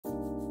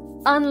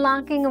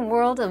unlocking a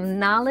world of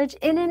knowledge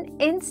in an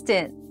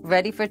instant.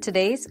 Ready for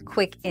today's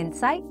quick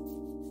insight?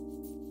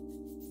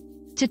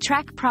 To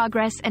track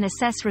progress and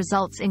assess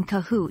results in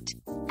Kahoot,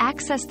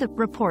 access the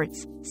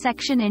Reports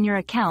section in your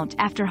account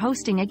after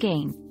hosting a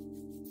game.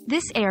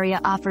 This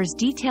area offers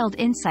detailed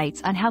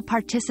insights on how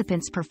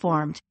participants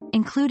performed,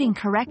 including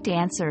correct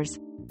answers,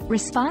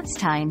 response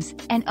times,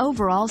 and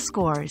overall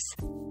scores.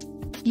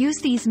 Use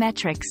these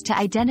metrics to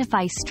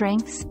identify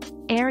strengths,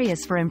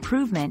 areas for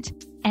improvement,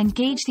 and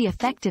gauge the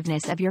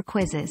effectiveness of your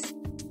quizzes.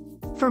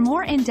 For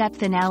more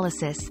in-depth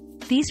analysis,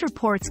 these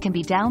reports can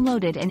be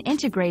downloaded and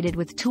integrated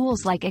with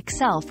tools like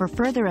Excel for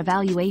further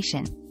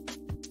evaluation.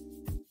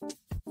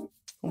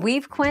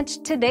 We've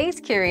quenched today's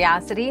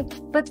curiosity,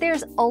 but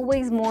there's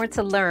always more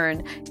to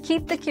learn.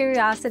 Keep the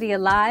curiosity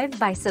alive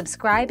by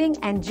subscribing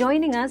and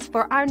joining us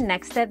for our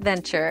next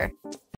adventure.